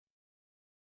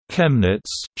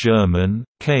Chemnitz German,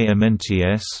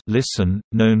 Kmnts listen,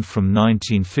 known from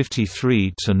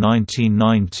 1953 to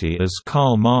 1990 as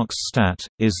Karl-Marx-Stadt,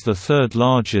 is the third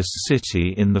largest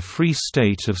city in the Free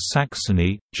State of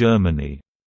Saxony, Germany.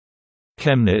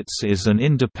 Chemnitz is an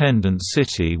independent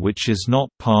city which is not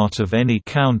part of any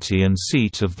county and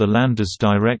seat of the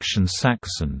Landesdirektion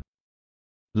Sachsen.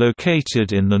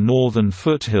 Located in the northern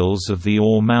foothills of the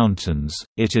Our Mountains,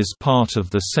 it is part of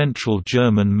the Central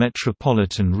German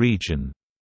Metropolitan Region.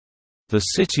 The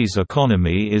city's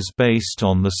economy is based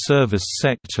on the service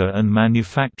sector and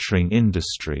manufacturing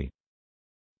industry.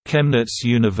 Chemnitz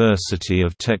University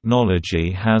of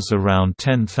Technology has around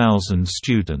 10,000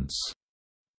 students.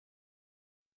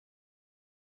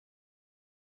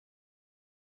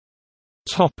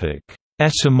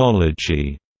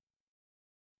 Etymology.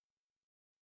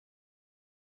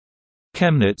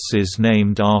 Chemnitz is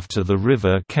named after the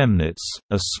river Chemnitz,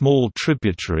 a small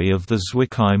tributary of the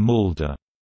Zwickau Mulde.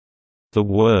 The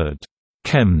word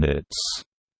Chemnitz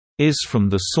is from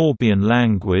the Sorbian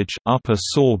language Upper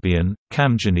Sorbian,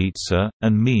 Kamjanitsa,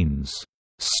 and means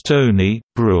stony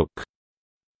brook.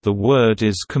 The word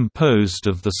is composed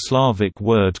of the Slavic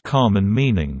word kamen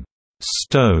meaning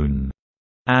stone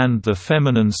and the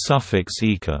feminine suffix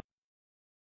ika.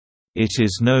 It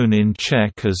is known in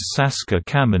Czech as Saska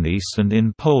Kamenice and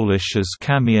in Polish as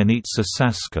Kamienica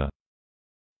Saska.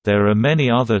 There are many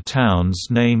other towns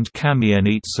named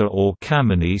Kamienica or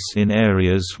Kamenice in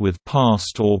areas with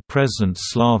past or present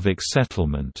Slavic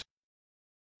settlement.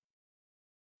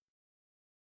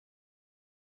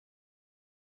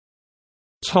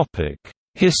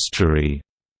 History.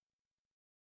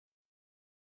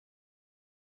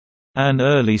 An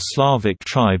early Slavic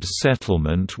tribe's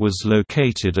settlement was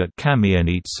located at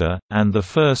Kamienica, and the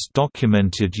first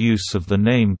documented use of the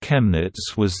name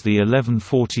Chemnitz was the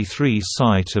 1143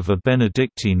 site of a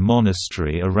Benedictine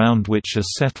monastery around which a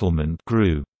settlement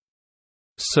grew.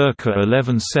 Circa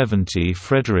 1170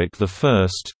 Frederick I,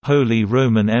 Holy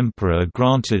Roman Emperor,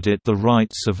 granted it the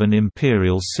rights of an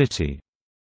imperial city.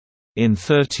 In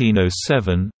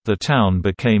 1307, the town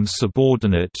became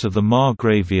subordinate to the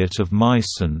Margraviate of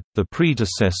Meissen, the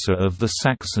predecessor of the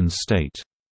Saxon state.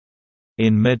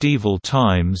 In medieval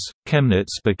times,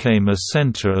 Chemnitz became a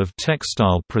center of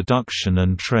textile production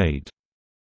and trade.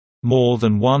 More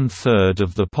than one-third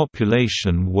of the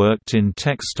population worked in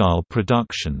textile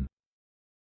production.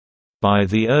 By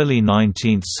the early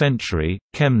 19th century,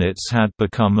 Chemnitz had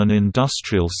become an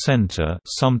industrial center,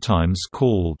 sometimes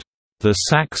called the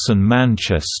Saxon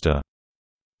Manchester.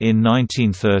 In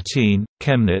 1913,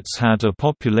 Chemnitz had a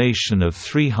population of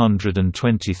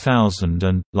 320,000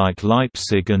 and, like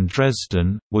Leipzig and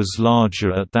Dresden, was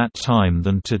larger at that time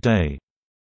than today.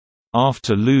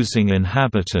 After losing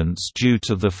inhabitants due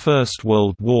to the First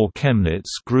World War,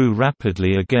 Chemnitz grew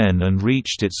rapidly again and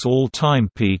reached its all-time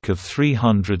peak of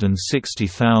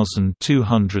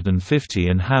 360,250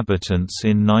 inhabitants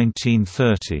in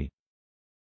 1930.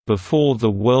 Before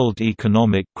the world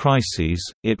economic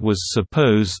crises, it was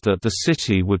supposed that the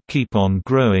city would keep on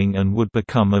growing and would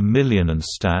become a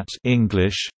Millionenstadt,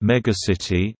 English,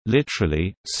 megacity,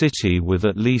 literally, city with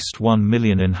at least 1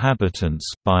 million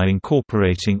inhabitants, by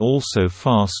incorporating also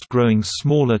fast-growing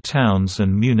smaller towns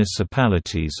and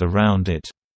municipalities around it.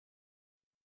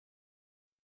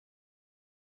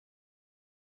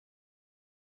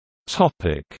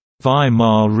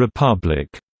 Weimar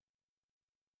Republic.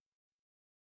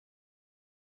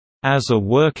 As a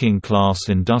working-class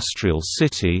industrial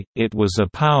city, it was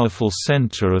a powerful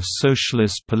center of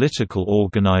socialist political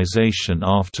organization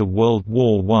after World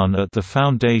War I. At the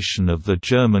foundation of the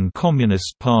German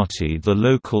Communist Party, the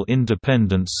local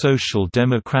independent Social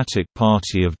Democratic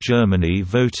Party of Germany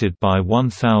voted by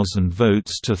 1,000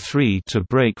 votes to 3 to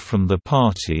break from the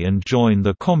party and join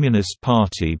the Communist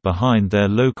Party behind their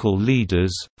local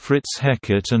leaders, Fritz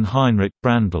Heckert and Heinrich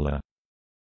Brandler.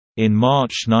 In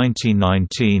March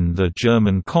 1919, the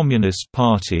German Communist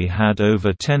Party had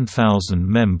over 10,000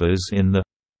 members in the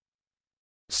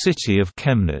city of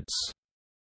Chemnitz.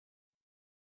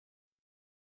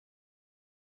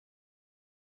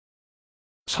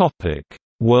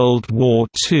 World War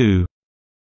II.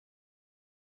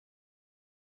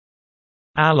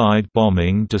 Allied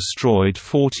bombing destroyed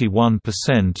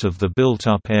 41% of the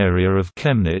built-up area of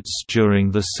Chemnitz during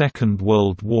the Second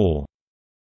World War.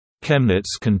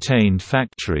 Chemnitz contained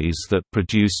factories that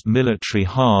produced military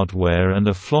hardware and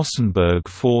a Flossenburg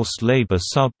forced labor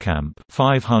subcamp,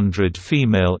 500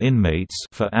 female inmates,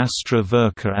 for Astra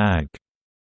Werke AG.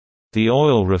 The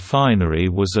oil refinery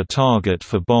was a target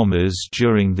for bombers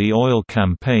during the oil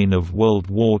campaign of World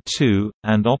War II,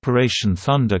 and Operation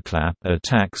Thunderclap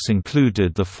attacks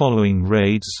included the following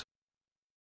raids: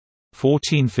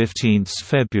 14–15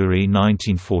 February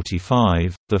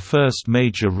 1945, the first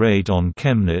major raid on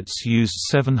Chemnitz used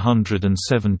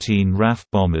 717 RAF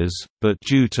bombers, but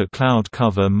due to cloud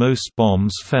cover most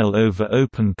bombs fell over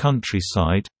open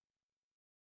countryside.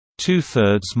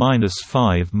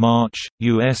 2/3–5 March,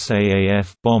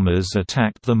 USAAF bombers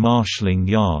attacked the marshalling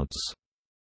yards.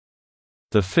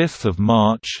 5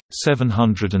 March,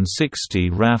 760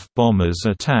 RAF bombers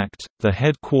attacked. The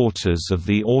headquarters of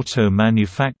the auto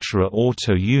manufacturer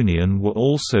Auto Union were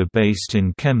also based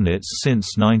in Chemnitz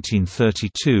since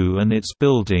 1932, and its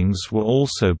buildings were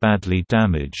also badly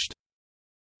damaged.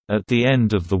 At the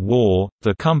end of the war,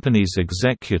 the company's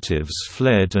executives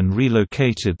fled and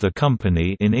relocated the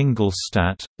company in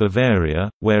Ingolstadt, Bavaria,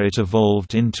 where it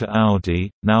evolved into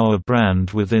Audi, now a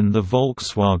brand within the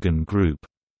Volkswagen Group.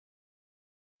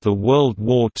 The World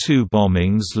War II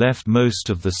bombings left most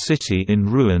of the city in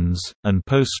ruins, and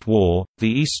post-war, the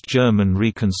East German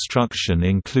reconstruction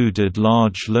included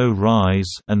large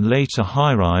low-rise and later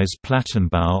high-rise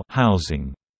Plattenbau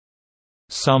housing.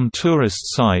 Some tourist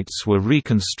sites were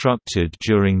reconstructed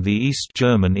during the East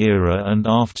German era and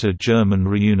after German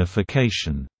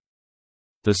reunification.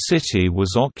 The city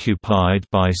was occupied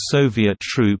by Soviet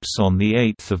troops on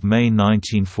 8 May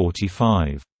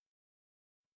 1945.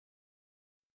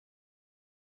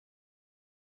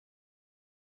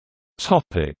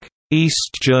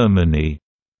 East Germany.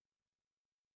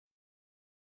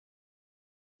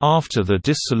 After the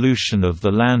dissolution of the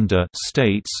Länder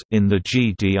states in the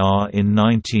GDR in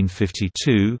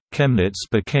 1952, Chemnitz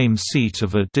became seat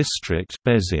of a district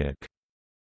Bezirk.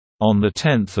 On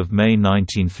 10 May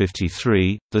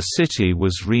 1953, the city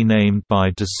was renamed by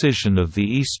decision of the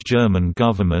East German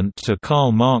government to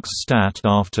Karl-Marx-Stadt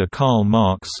after Karl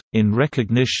Marx, in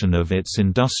recognition of its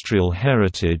industrial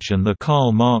heritage and the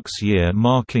Karl Marx year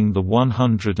marking the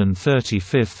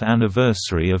 135th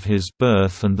anniversary of his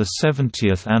birth and the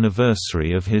 70th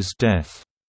anniversary of his death.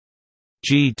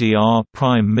 GDR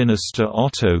Prime Minister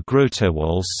Otto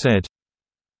Grotewohl said,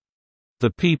 "The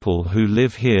people who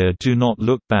live here do not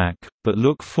look back, but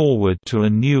look forward to a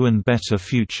new and better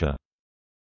future.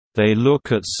 They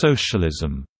look at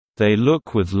socialism. They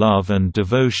look with love and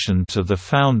devotion to the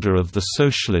founder of the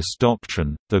socialist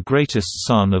doctrine, the greatest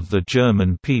son of the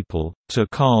German people, to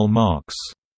Karl Marx.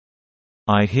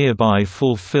 I hereby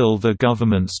fulfill the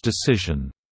government's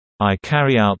decision. I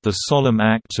carry out the solemn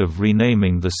act of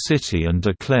renaming the city and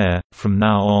declare, from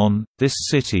now on, this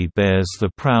city bears the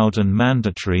proud and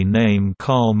mandatory name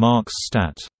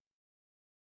Karl-Marx-Stadt."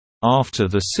 After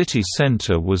the city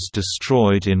centre was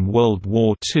destroyed in World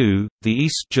War II, the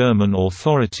East German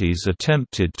authorities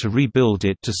attempted to rebuild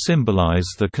it to symbolize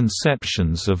the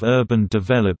conceptions of urban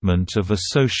development of a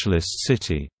socialist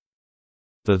city.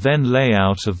 The then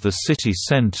layout of the city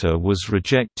centre was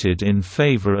rejected in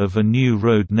favor of a new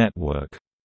road network.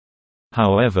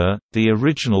 However, the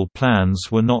original plans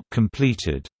were not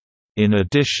completed. In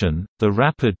addition, the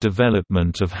rapid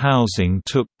development of housing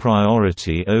took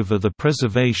priority over the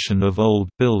preservation of old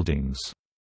buildings.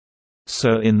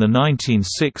 So in the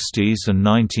 1960s and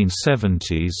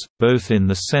 1970s, both in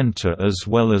the center as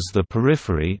well as the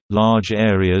periphery, large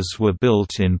areas were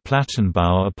built in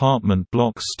Plattenbau apartment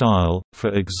block style, for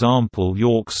example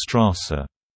Yorkstrasse.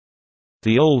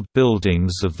 The old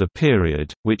buildings of the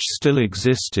period, which still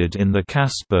existed in the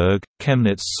Kassberg,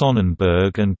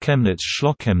 Chemnitz-Sonnenberg and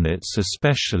Chemnitz-Schlochemnitz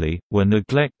especially, were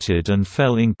neglected and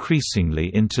fell increasingly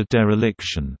into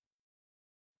dereliction.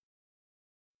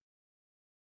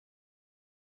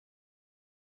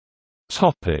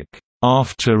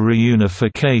 After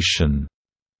reunification.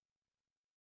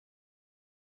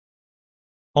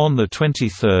 On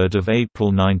 23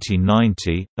 April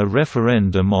 1990, a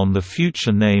referendum on the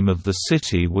future name of the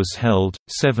city was held.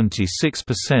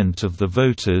 76% of the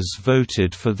voters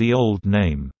voted for the old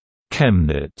name,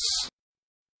 Chemnitz.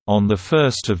 On 1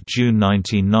 June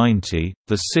 1990,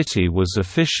 the city was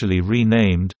officially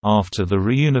renamed, after the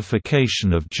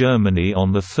reunification of Germany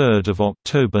on 3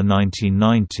 October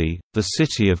 1990. The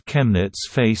city of Chemnitz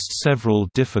faced several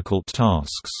difficult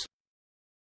tasks.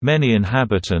 Many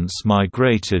inhabitants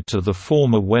migrated to the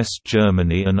former West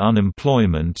Germany and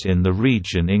unemployment in the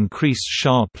region increased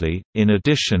sharply. In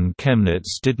addition,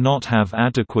 Chemnitz did not have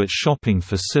adequate shopping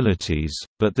facilities,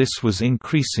 but this was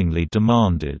increasingly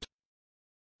demanded.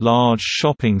 Large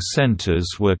shopping centers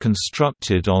were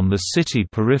constructed on the city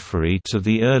periphery to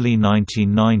the early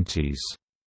 1990s.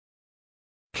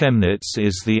 Chemnitz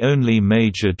is the only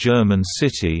major German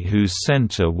city whose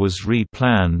centre was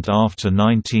re-planned after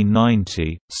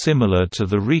 1990, similar to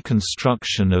the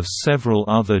reconstruction of several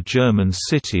other German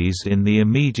cities in the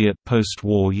immediate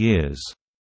post-war years.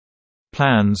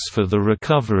 Plans for the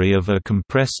recovery of a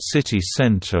compressed city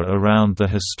centre around the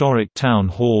historic town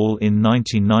hall in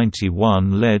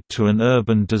 1991 led to an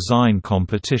urban design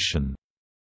competition.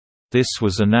 This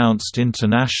was announced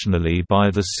internationally by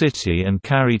the city and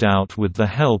carried out with the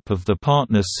help of the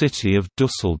partner city of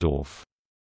Düsseldorf.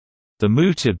 The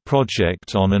mooted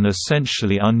project on an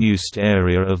essentially unused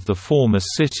area of the former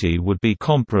city would be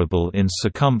comparable in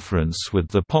circumference with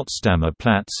the Potsdamer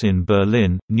Platz in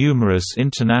Berlin. Numerous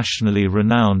internationally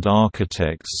renowned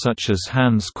architects such as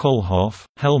Hans Kohlhoff,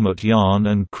 Helmut Jahn,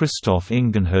 and Christoph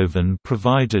Ingenhoven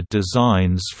provided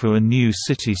designs for a new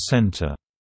city centre.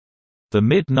 The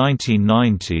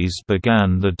mid-1990s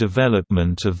began the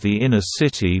development of the inner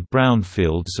city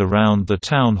brownfields around the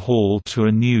town hall to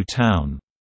a new town.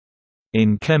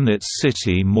 In Chemnitz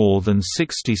city more than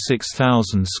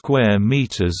 66,000 square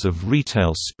meters of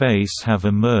retail space have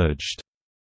emerged.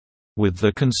 With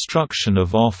the construction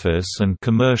of office and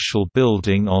commercial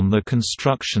building on the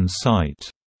construction site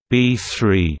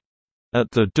B3 at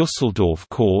the Düsseldorf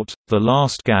court, the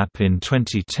last gap in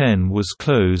 2010 was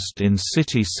closed in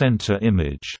city centre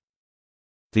image.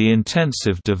 The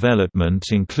intensive development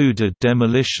included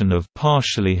demolition of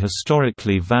partially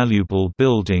historically valuable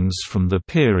buildings from the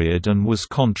period and was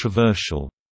controversial.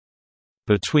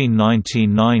 Between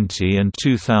 1990 and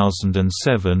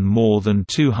 2007, more than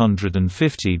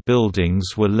 250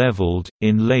 buildings were leveled.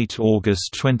 In late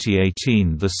August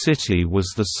 2018, the city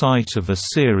was the site of a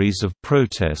series of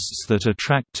protests that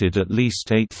attracted at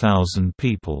least 8,000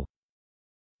 people.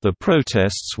 The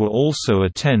protests were also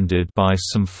attended by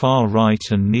some far-right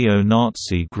and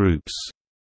neo-Nazi groups.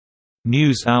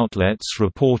 News outlets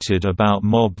reported about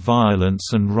mob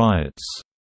violence and riots.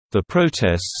 The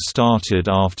protests started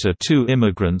after 2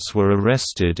 immigrants were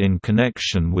arrested in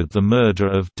connection with the murder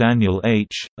of Daniel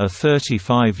H., a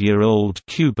 35-year-old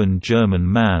Cuban-German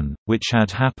man, which had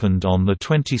happened on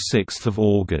 26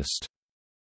 August.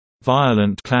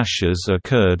 Violent clashes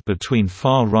occurred between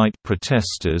far-right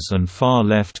protesters and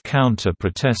far-left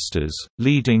counter-protesters,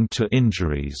 leading to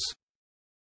injuries.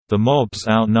 The mobs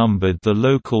outnumbered the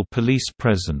local police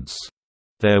presence.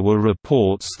 There were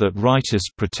reports that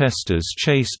rightist protesters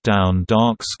chased down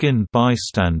dark-skinned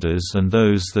bystanders and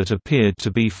those that appeared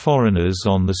to be foreigners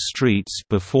on the streets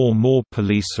before more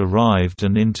police arrived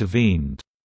and intervened.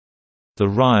 The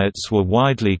riots were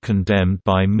widely condemned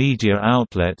by media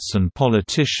outlets and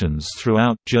politicians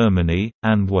throughout Germany,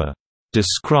 and were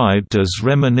described as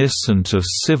reminiscent of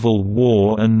civil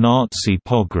war and Nazi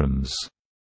pogroms.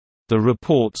 The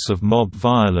reports of mob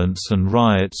violence and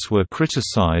riots were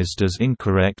criticized as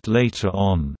incorrect later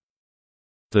on.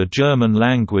 The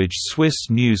German-language Swiss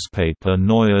newspaper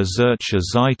Neue Zürcher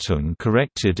Zeitung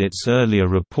corrected its earlier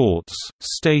reports,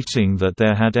 stating that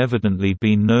there had evidently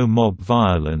been no mob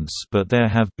violence but there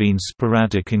have been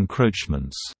sporadic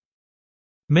encroachments.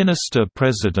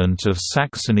 Minister-President of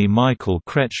Saxony Michael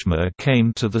Kretschmer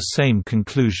came to the same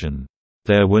conclusion.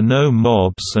 There were no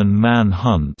mobs and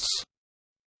man-hunts.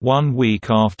 1 week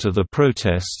after the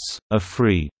protests, a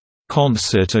free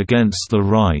concert against the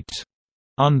right,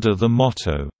 under the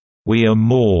motto, "We are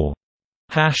more",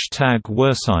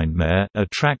 #Wehrseindmehr,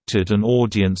 attracted an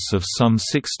audience of some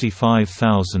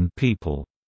 65,000 people.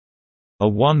 A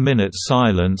 1-minute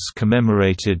silence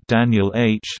commemorated Daniel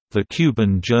H., the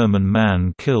Cuban-German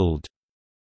man killed.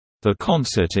 The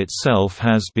concert itself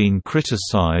has been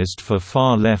criticized for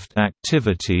far-left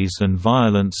activities and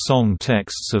violent song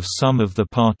texts of some of the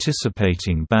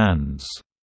participating bands.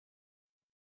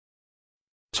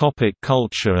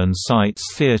 Culture and sites.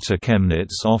 Theatre.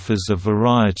 Chemnitz offers a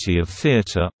variety of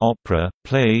theatre, opera,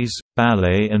 plays,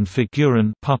 ballet and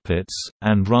figuren puppets,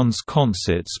 and runs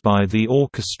concerts by the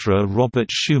orchestra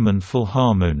Robert Schumann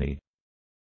Philharmonie.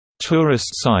 Tourist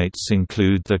sites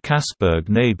include the Kassberg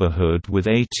neighborhood with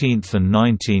 18th and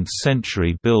 19th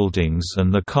century buildings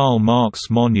and the Karl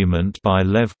Marx monument by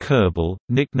Lev Kerbel,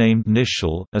 nicknamed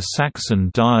Nischel, a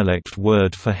Saxon dialect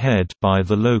word for head by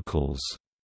the locals.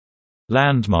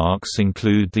 Landmarks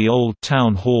include the Old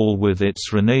Town Hall with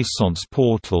its Renaissance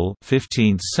portal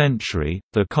 15th century,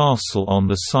 the castle on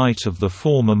the site of the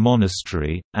former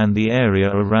monastery, and the area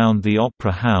around the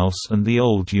Opera House and the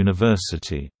Old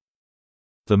University.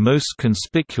 The most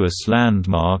conspicuous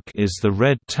landmark is the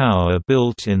Red Tower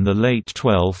built in the late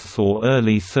 12th or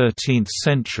early 13th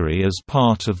century as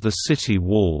part of the city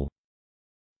wall.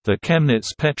 The Chemnitz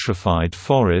Petrified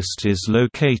Forest is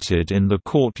located in the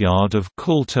courtyard of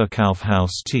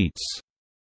Kulturkaufhaus Tietz.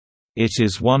 It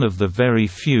is one of the very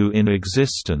few in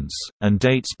existence, and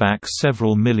dates back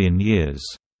several million years.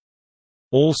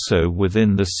 Also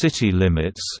within the city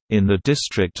limits, in the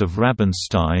district of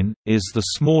Rabenstein, is the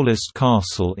smallest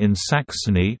castle in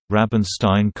Saxony,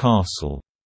 Rabenstein Castle.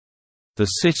 The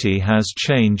city has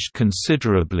changed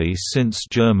considerably since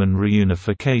German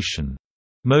reunification.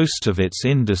 Most of its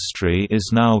industry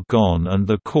is now gone and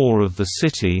the core of the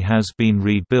city has been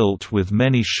rebuilt with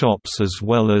many shops as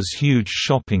well as huge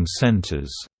shopping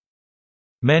centers.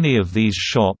 Many of these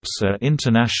shops are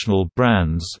international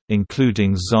brands,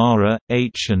 including Zara,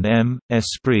 H&M,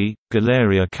 Esprit,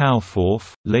 Galeria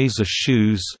Kaufhof, Laser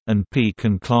Shoes, and Peek &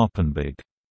 Klarpenberg.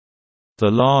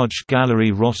 The large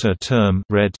Galerie Roter Turm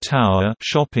Red Tower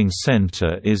shopping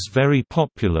center is very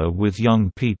popular with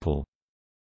young people.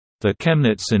 The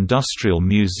Chemnitz Industrial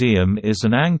Museum is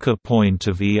an anchor point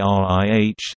of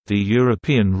ERIH, the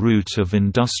European route of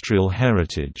industrial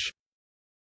heritage.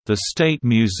 The State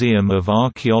Museum of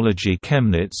Archaeology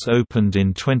Chemnitz opened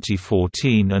in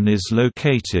 2014 and is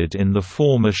located in the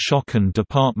former Schocken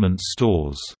department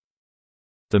stores.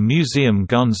 The Museum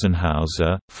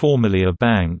Gunzenhauser, formerly a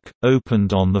bank,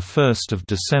 opened on 1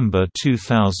 December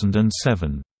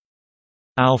 2007.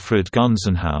 Alfred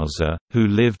Gunzenhauser, who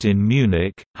lived in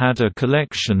Munich, had a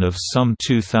collection of some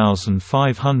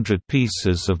 2,500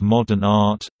 pieces of modern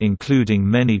art, including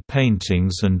many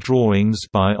paintings and drawings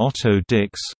by Otto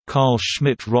Dix, Carl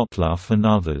Schmidt-Rottluff and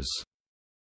others.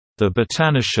 The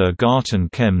Botanischer Garten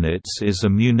Chemnitz is a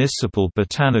municipal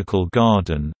botanical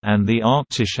garden, and the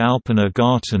Arktische Alpener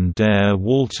Garten der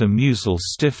Walter Musel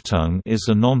Stiftung is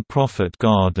a non-profit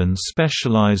garden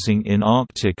specializing in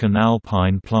Arctic and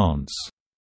alpine plants.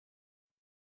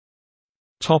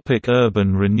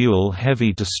 Urban renewal.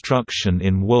 Heavy destruction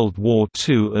in World War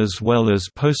II as well as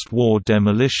post-war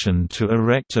demolition to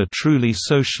erect a truly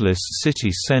socialist city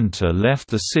centre left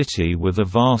the city with a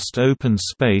vast open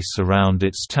space around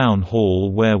its town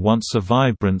hall where once a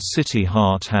vibrant city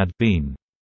heart had been.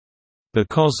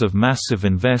 Because of massive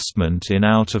investment in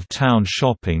out-of-town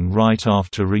shopping right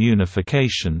after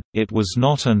reunification, it was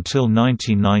not until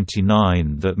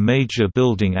 1999 that major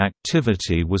building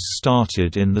activity was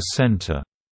started in the center.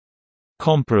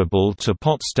 Comparable to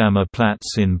Potsdamer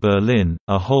Platz in Berlin,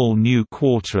 a whole new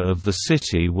quarter of the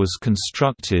city was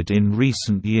constructed in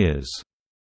recent years.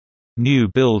 New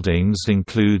buildings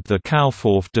include the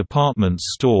Kaufhof department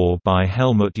store by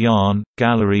Helmut Jahn,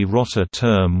 Galerie Roter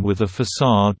Turm with a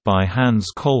facade by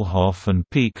Hans Kohlhoff and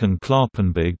Peek &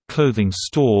 Klarpenberg clothing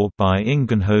store by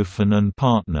Ingenhofen and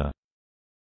Partner.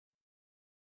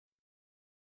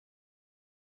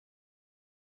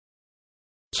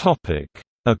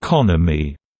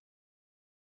 Economy.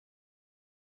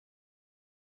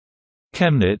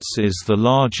 Chemnitz is the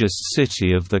largest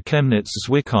city of the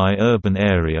Chemnitz-Zwickau urban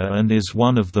area and is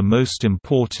one of the most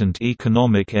important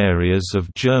economic areas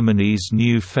of Germany's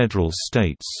new federal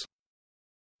states.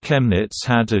 Chemnitz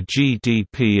had a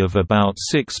GDP of about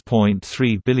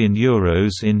 €6.3 billion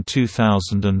in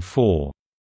 2004.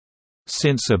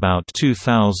 Since about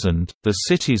 2000, the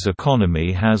city's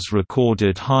economy has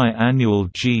recorded high annual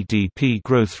GDP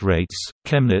growth rates.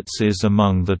 Chemnitz is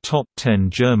among the top 10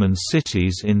 German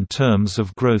cities in terms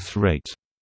of growth rate.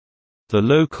 The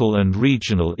local and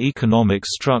regional economic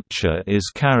structure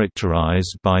is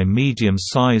characterized by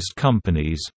medium-sized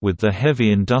companies, with the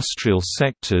heavy industrial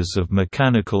sectors of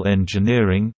mechanical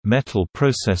engineering, metal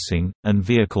processing, and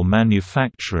vehicle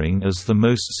manufacturing as the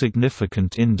most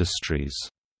significant industries.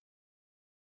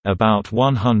 About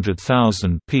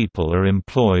 100,000 people are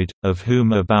employed, of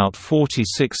whom about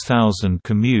 46,000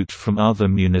 commute from other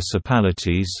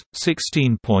municipalities.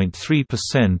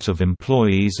 16.3% of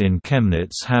employees in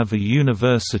Chemnitz have a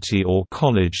university or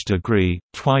college degree,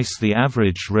 twice the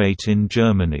average rate in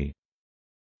Germany.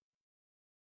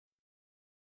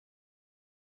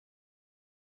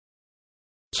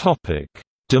 Topic: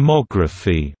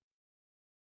 Demography.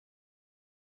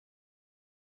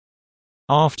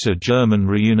 After German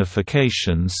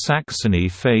reunification, Saxony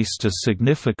faced a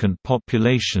significant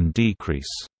population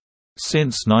decrease.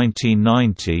 Since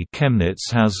 1990, Chemnitz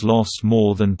has lost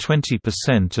more than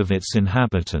 20% of its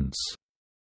inhabitants.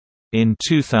 In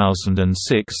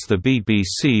 2006, the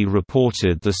BBC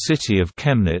reported the city of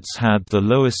Chemnitz had the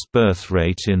lowest birth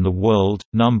rate in the world.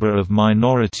 Number of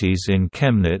minorities in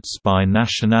Chemnitz by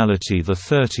nationality, the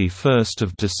 31st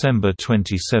of December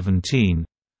 2017.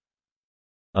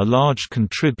 A large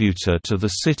contributor to the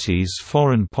city's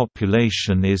foreign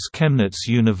population is Chemnitz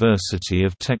University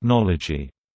of Technology.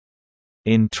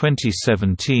 In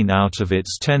 2017, out of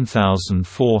its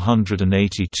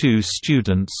 10,482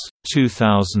 students,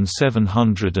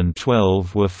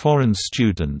 2,712 were foreign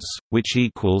students, which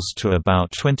equals to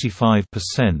about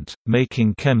 25%,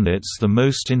 making Chemnitz the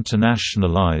most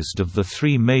internationalized of the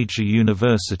three major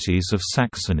universities of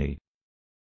Saxony.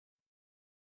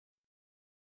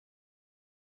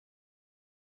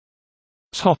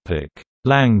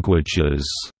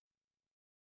 Languages.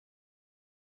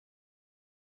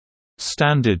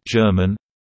 Standard German,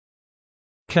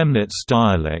 Chemnitz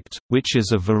dialect, which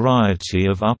is a variety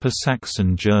of Upper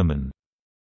Saxon German.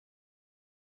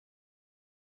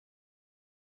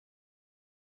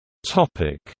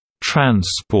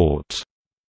 Transport.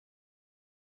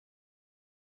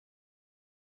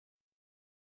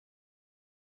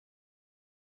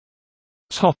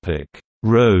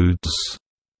 Roads.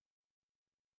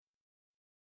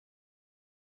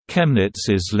 Chemnitz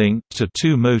is linked to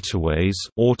two motorways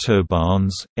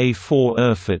autobahns, A4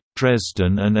 Erfurt,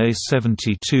 Dresden and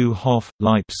A72 Hof,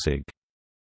 Leipzig.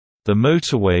 The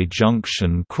motorway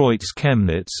junction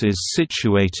Kreuz-Chemnitz is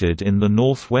situated in the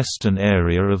northwestern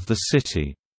area of the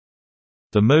city.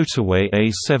 The motorway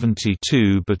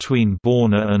A72 between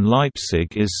Borna and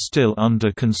Leipzig is still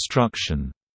under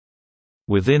construction.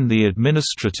 Within the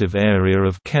administrative area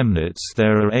of Chemnitz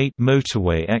there are 8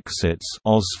 motorway exits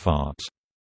Ausfahrt.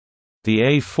 The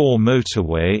A4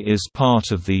 motorway is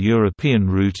part of the European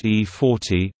route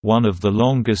E40, one of the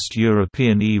longest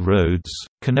European E-roads,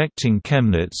 connecting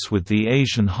Chemnitz with the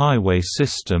Asian highway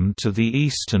system to the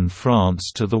east and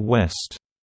France to the west.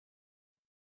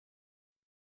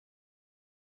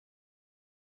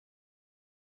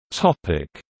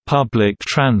 Public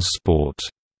transport.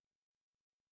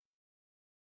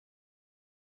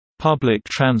 Public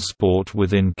transport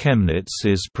within Chemnitz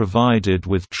is provided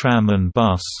with tram and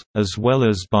bus, as well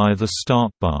as by the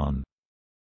Startbahn.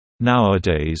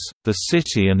 Nowadays, the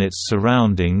city and its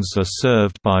surroundings are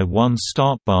served by one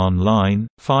Startbahn line,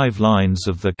 5 lines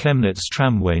of the Chemnitz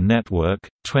tramway network,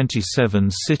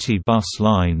 27 city bus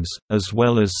lines, as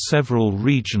well as several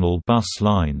regional bus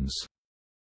lines.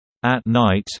 At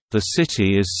night, the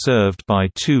city is served by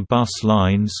 2 bus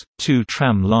lines, 2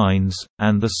 tram lines,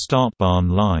 and the Startbahn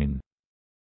line.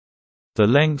 The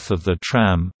length of the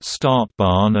tram,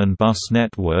 Startbahn and bus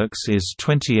networks is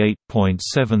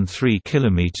 28.73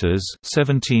 km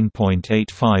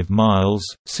 (17.85 miles),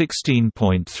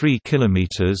 16.3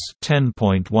 km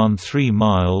 (10.13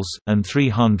 miles), and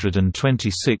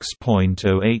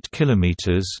 326.08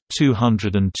 km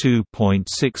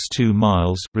 (202.62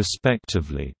 miles),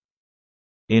 respectively.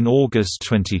 In August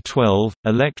 2012,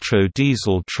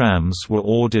 electro-diesel trams were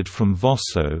ordered from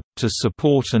Vosso, to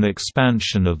support an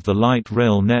expansion of the light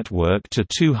rail network to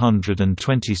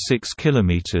 226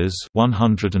 km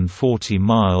 (140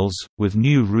 miles), with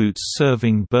new routes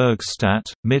serving Bergstadt,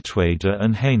 Mittweida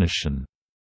and Hainichen.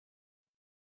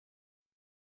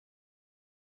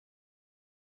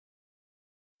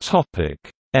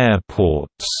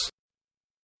 Airports.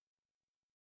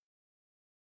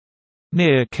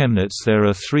 Near Chemnitz there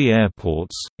are 3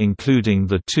 airports, including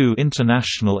the 2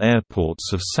 international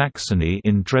airports of Saxony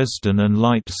in Dresden and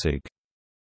Leipzig.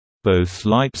 Both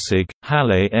Leipzig,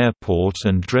 Halle Airport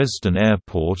and Dresden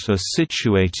Airport are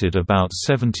situated about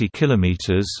 70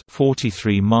 km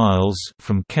 (43 miles)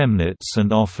 from Chemnitz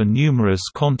and offer numerous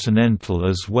continental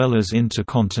as well as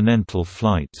intercontinental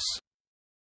flights.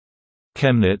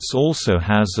 Chemnitz also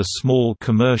has a small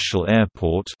commercial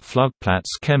airport,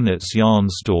 Flugplatz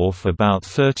Chemnitz-Jansdorf, about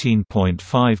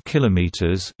 13.5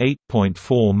 km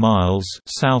 (8.4 miles)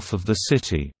 south of the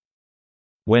city.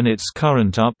 When its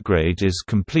current upgrade is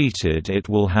completed, it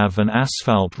will have an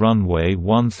asphalt runway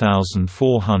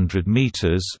 1,400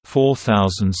 meters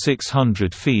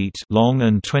 (4,600 feet) long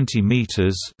and 20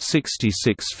 meters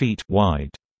 (66 feet)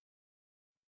 wide.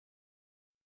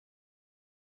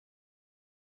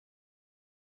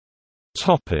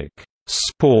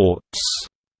 Sports.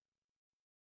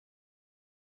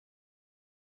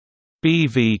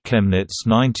 BV Chemnitz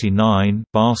 99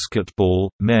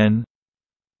 basketball, men.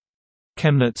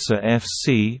 Chemnitzer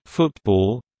FC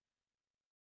football.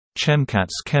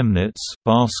 Chemkats Chemnitz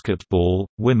basketball,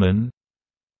 women.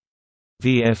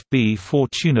 VfB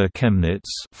Fortuna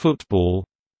Chemnitz football.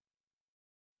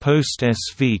 Post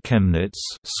SV Chemnitz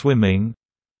swimming.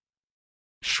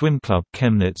 Schwimmclub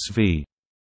Chemnitz v.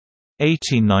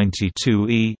 1892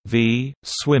 e.V.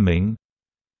 swimming.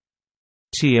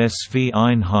 TSV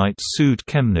Einheit Süd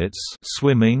Chemnitz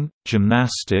swimming,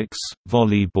 gymnastics,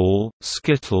 volleyball,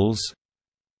 skittles.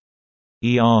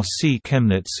 ERC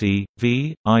Chemnitz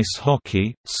e.V. ice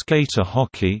hockey, skater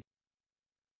hockey.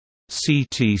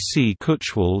 CTC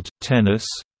Kuchwald tennis.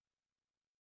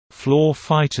 Floor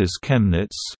Fighters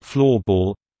Chemnitz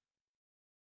floorball,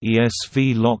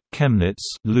 ESV Lok Chemnitz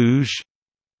luge,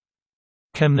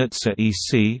 Chemnitzer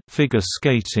EC figure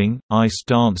skating, ice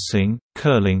dancing,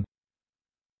 curling,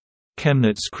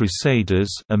 Chemnitz Crusaders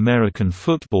American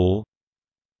football,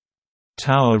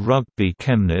 Tower Rugby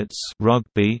Chemnitz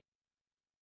rugby,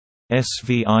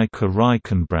 SV Eike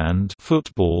Reichenbrand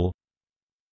football,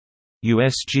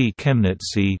 USG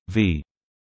Chemnitz e.V.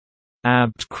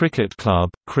 Abt Cricket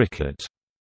Club cricket.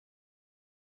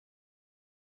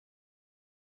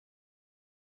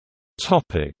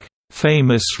 Topic: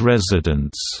 Famous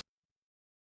residents.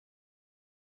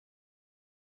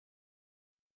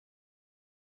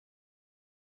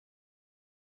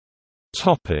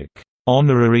 Topic: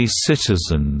 Honorary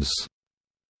citizens.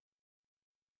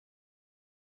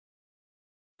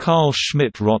 Carl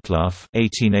Schmidt-Rottluff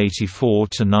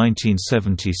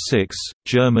 (1884–1976),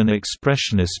 German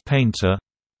expressionist painter.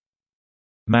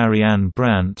 Marianne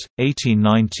Brandt,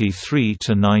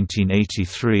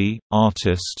 1893–1983,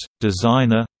 artist,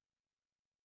 designer.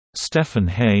 Stefan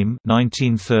Heym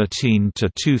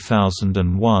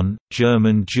 (1913–2001),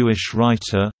 German Jewish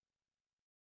writer.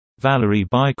 Valery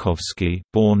Bykovsky,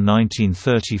 born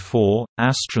 1934,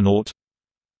 astronaut.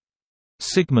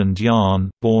 Sigmund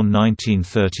Jahn, born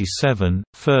 1937,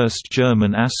 first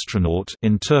German astronaut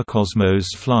in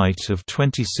Turkosmos flight of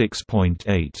 26.8.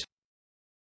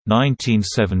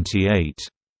 1978.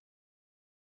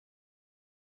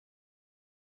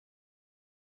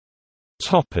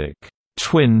 Topic: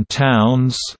 Twin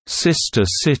towns, sister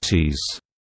cities.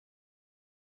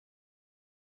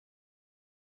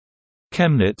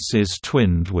 Chemnitz is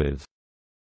twinned with